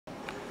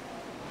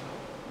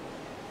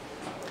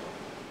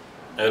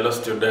Hello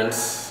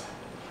students,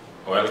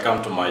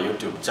 welcome to my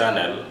YouTube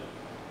channel.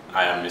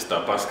 I am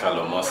Mr. Pascal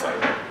Omosa.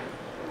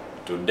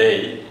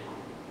 Today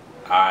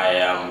I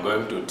am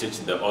going to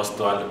teach the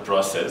Ostwald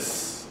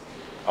process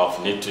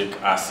of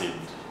nitric acid.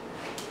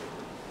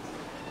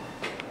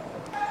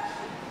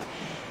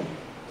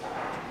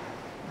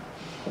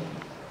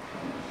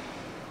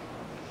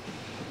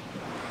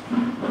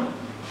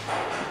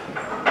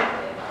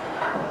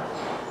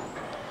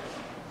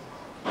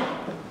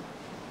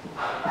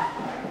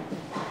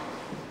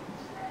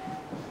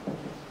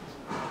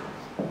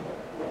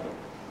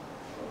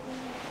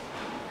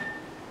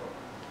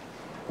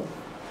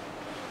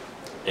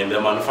 In the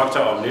manufacture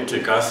of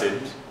nitric acid,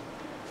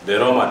 the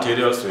raw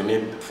materials we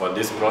need for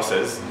this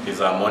process is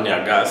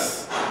ammonia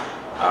gas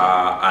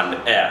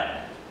and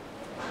air.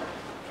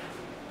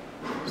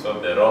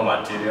 So the raw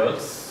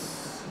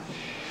materials,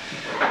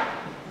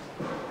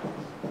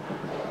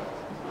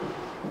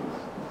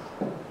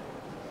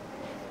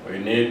 we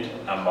need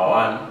number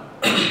one,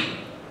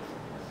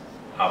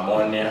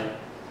 ammonia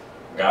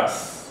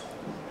gas,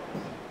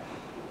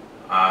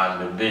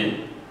 and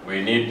B,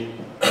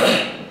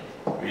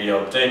 we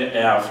obtain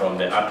air from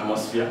the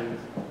atmosphere,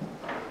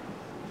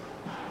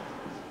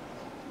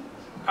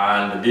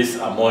 and this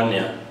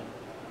ammonia,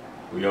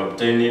 we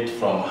obtain it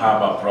from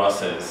Haber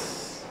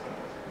process.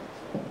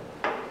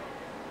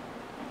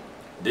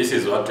 This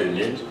is what we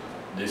need,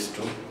 these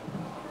two.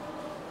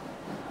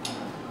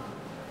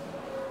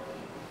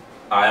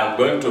 I am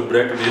going to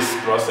break this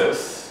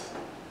process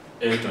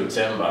into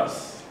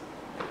chambers.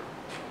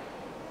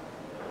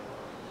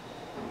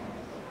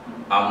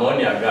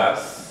 Ammonia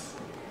gas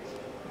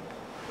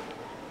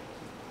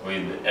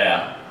with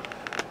air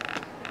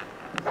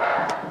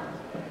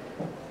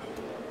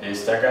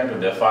is taken to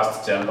the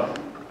first chamber,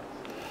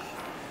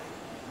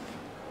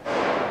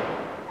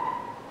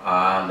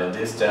 and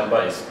this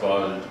chamber is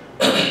called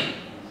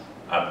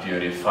a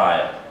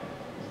purifier.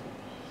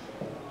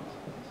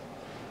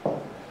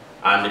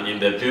 And in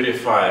the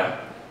purifier,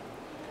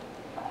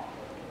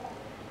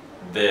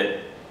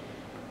 the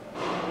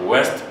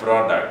waste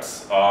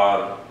products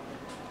or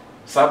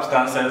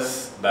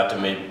substances that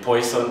may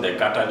poison the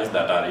catalysts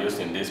that are used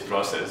in this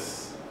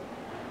process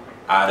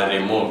are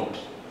removed.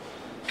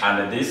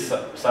 And these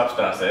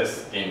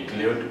substances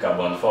include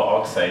carbon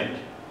dioxide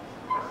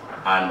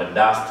and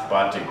dust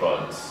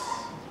particles.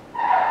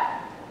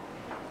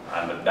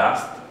 And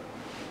dust.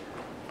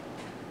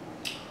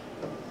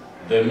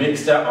 The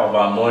mixture of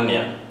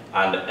ammonia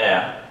and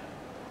air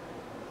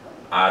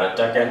are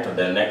taken to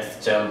the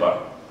next chamber,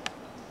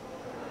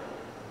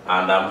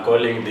 and I'm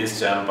calling this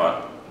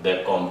chamber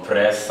the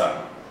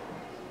compressor.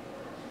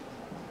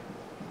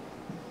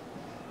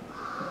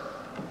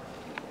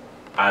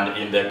 And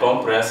in the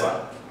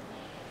compressor,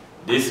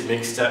 this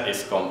mixture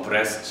is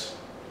compressed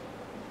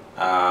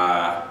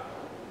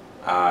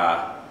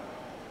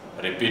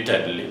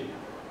repeatedly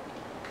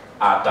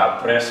at a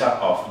pressure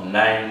of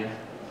 9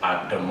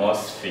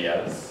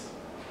 atmospheres,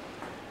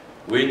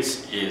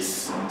 which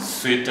is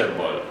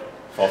suitable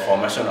for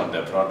formation of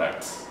the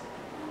products.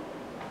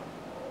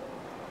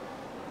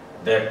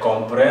 The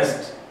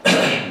compressed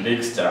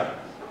mixture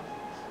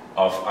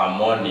of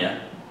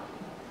ammonia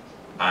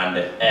and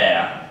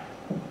air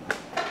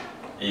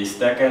is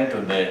taken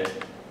to the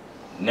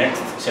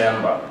next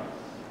chamber,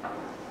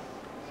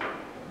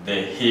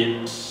 the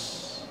heat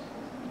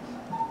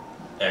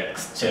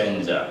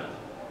exchanger.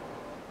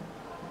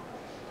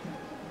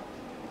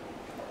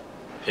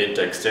 Heat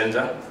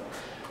exchanger.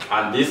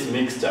 And this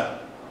mixture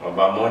of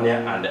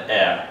ammonia and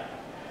air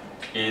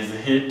is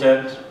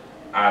heated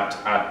at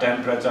a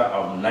temperature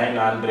of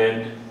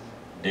 900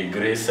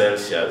 degrees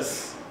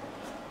Celsius,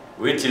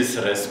 which is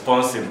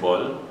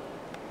responsible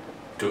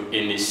to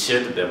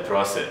initiate the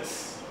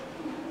process.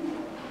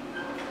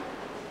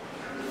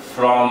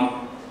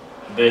 From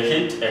the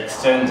heat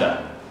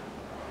exchanger,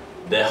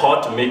 the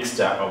hot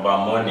mixture of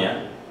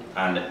ammonia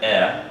and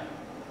air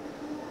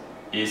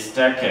is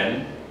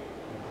taken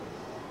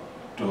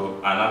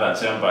to another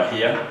chamber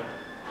here,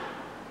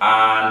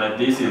 and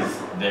this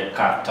is the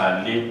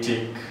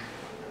catalytic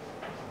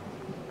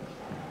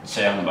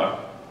chamber.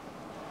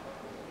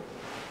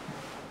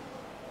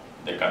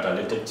 The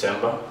catalytic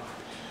chamber.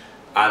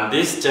 And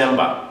this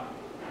chamber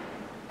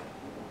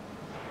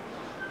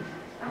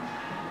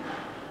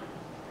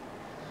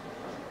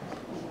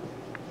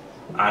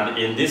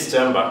in this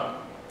chamber,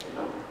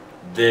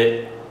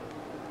 the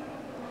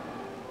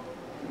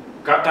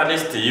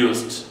catalyst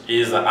used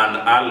is an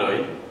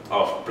alloy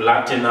of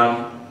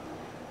platinum,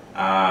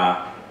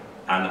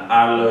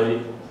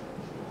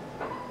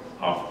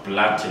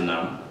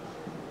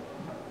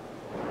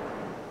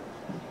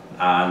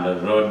 and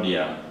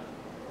rhodium.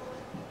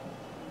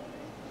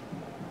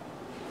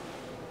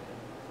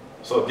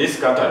 So this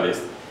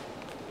catalyst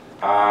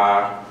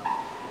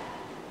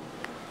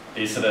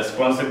is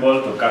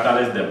responsible to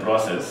catalyze the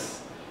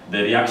process,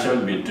 the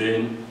reaction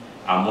between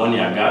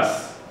ammonia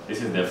gas.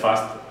 This is the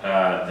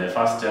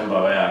first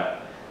chamber where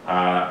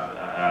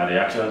a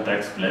reaction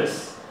takes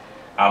place.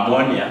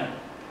 Ammonia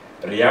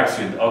reacts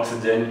with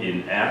oxygen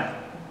in air,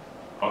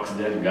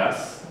 oxygen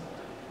gas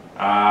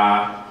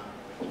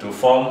to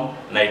form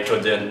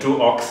nitrogen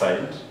 2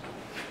 oxide,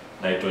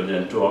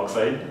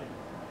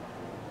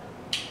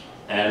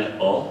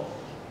 NO,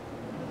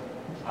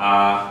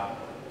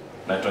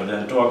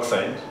 nitrogen 2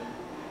 oxide,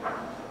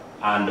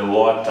 and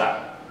water.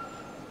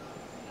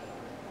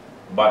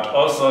 But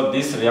also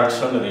this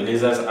reaction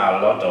releases a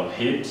lot of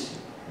heat,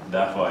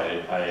 therefore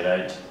I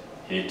write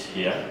heat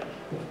here.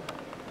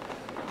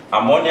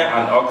 Ammonia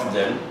and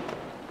oxygen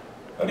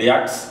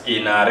reacts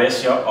in a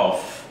ratio of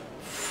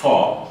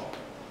 4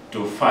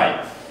 to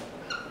 5,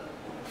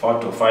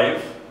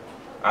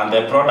 and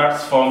the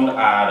products formed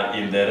are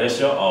in the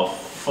ratio of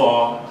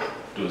 4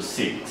 to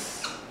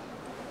 6.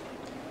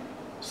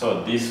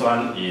 So this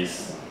one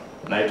is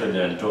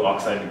nitrogen 2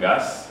 oxide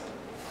gas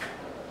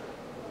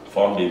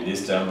formed in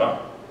this chamber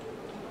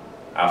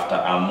after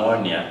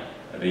ammonia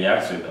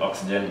reacts with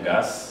oxygen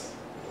gas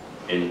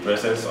in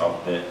presence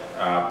of the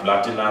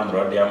platinum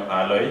rhodium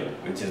alloy,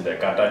 which is the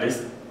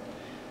catalyst,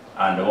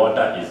 and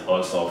water is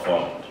also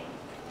formed.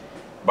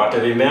 But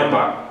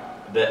remember,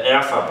 the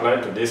air supply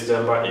to this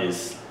chamber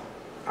is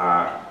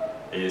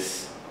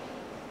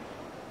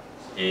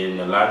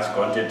in large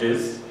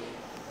quantities.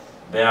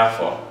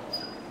 Therefore,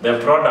 the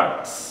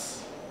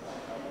products,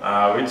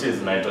 which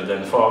is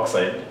nitrogen 4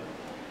 oxide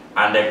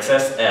and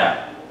excess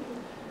air,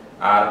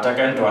 are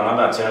taken to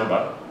another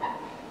chamber.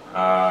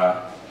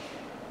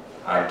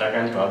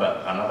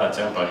 Another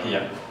chamber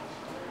here,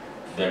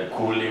 the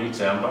cooling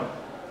chamber.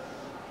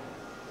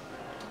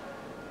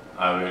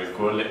 I will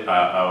call it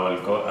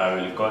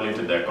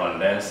the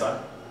condenser,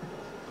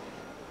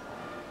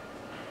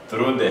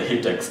 through the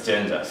heat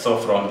exchanger. So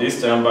from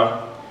this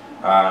chamber,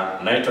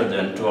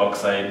 nitrogen 2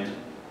 oxide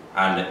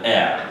and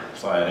air.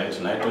 So I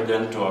write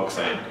nitrogen 2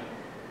 oxide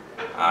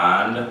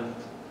and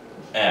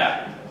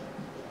air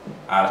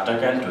are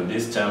taken to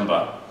this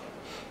chamber,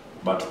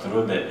 but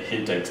through the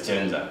heat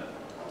exchanger.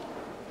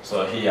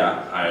 So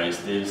here I will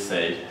still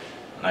say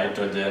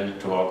nitrogen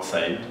 2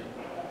 oxide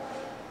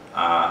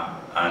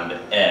and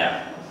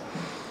air.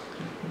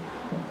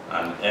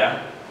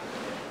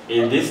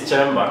 In this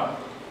chamber,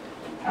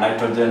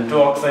 nitrogen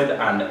 2 oxide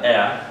and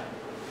air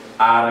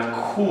are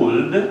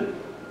cooled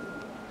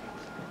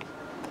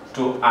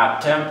to a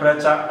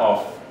temperature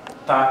of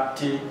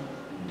 30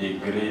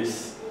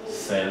 degrees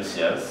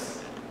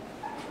Celsius.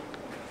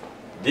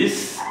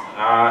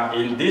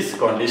 In this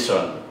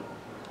condition,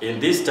 in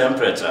this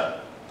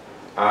temperature,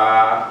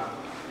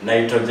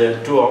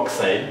 nitrogen 2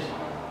 oxide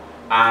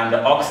and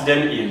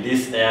oxygen in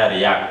this air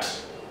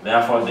react.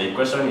 Therefore, the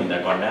equation in the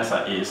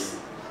condenser is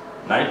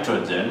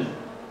nitrogen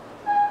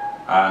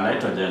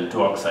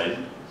 2 oxide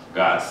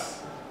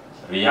gas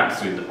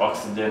reacts with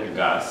oxygen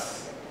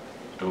gas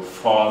to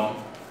form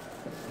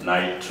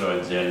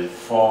nitrogen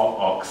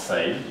 4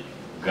 oxide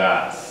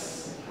gas.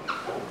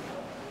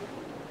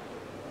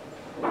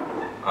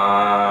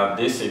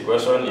 This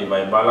equation, if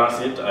I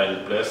balance it,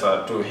 I'll place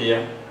a 2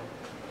 here,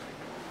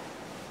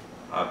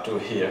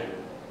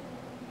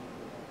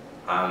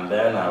 and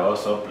then I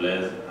also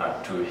place a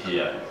 2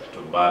 here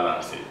to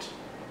balance it.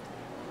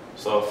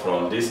 So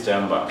from this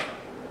chamber,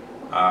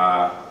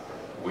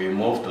 we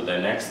move to the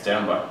next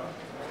chamber,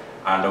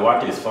 and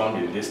what is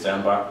formed in this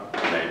chamber?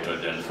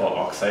 Nitrogen 4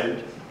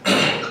 oxide.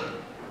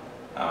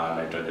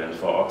 Nitrogen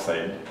 4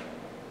 oxide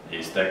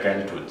is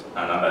taken to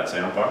another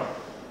chamber.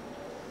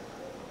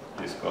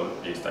 Is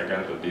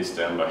taken to this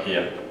chamber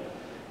here,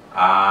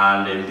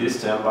 and in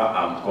this chamber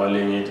I'm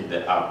calling it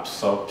the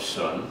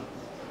absorption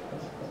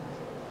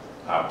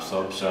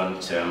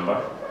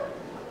chamber.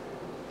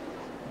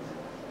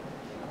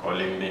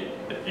 Calling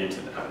it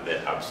the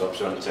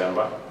absorption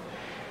chamber.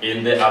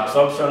 In the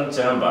absorption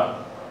chamber,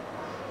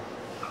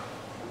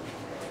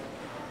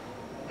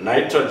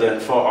 nitrogen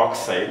 4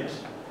 oxide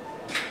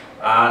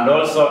and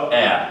also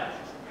air,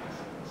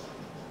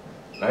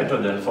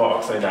 nitrogen 4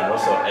 oxide and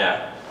also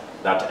air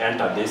that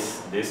enter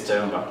this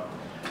chamber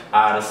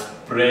are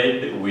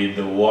sprayed with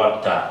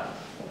water.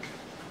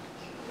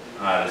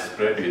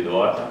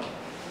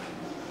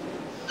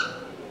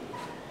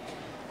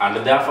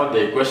 And therefore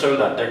the equation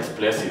that takes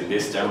place in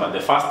this chamber,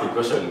 the first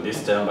equation in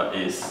this chamber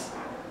is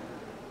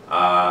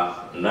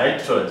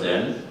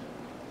nitrogen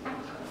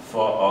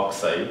 4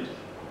 oxide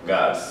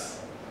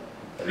gas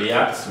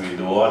reacts with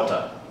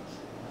water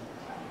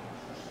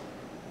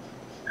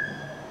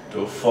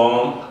to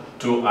form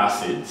 2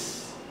 acids.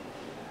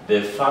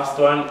 The first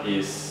one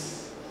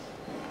is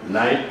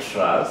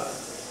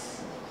nitrous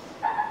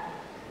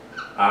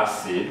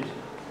acid,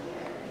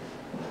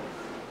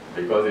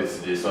 because it's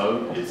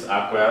dissolved, it's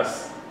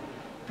aqueous,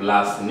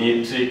 plus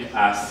nitric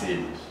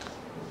acid,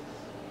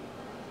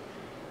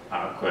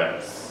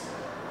 aqueous.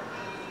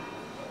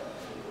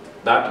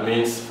 That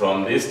means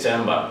from this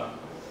chamber,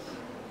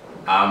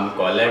 I'm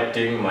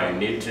collecting my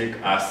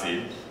nitric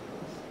acid,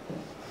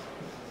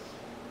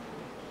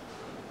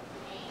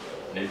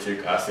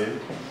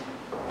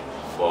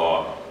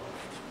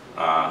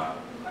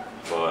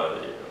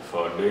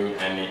 for doing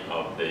any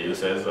of the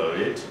uses of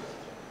it.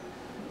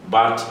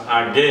 But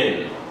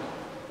again,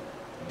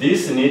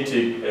 this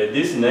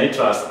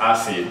nitrous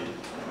acid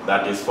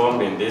that is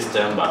formed in this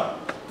chamber,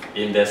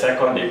 in the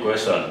second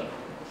equation,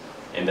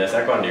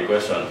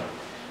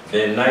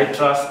 the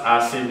nitrous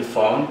acid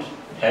formed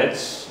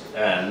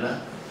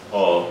HNO2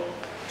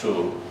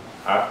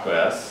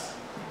 aqueous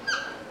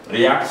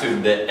reacts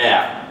with the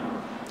air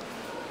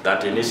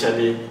that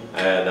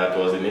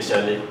was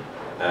initially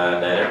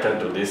directed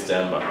to this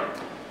chamber.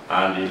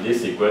 And in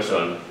this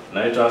equation,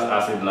 nitrous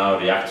acid now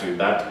reacts with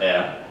that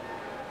air.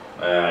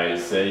 I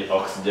say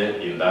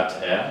oxygen in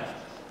that air.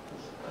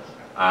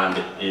 And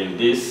in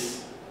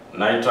this,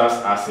 nitrous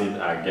acid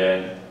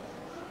again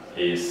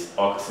is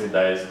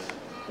oxidized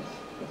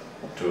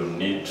to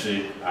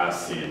nitric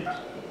acid.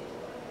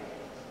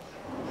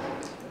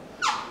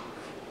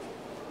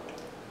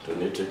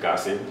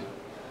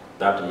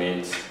 That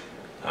means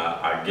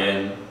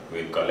again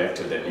we collect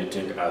the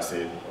nitric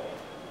acid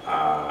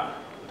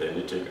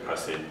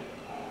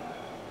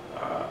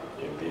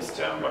in this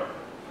chamber.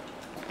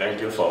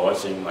 Thank you for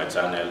watching my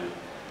channel,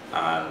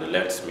 and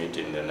let's meet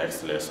in the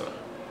next lesson.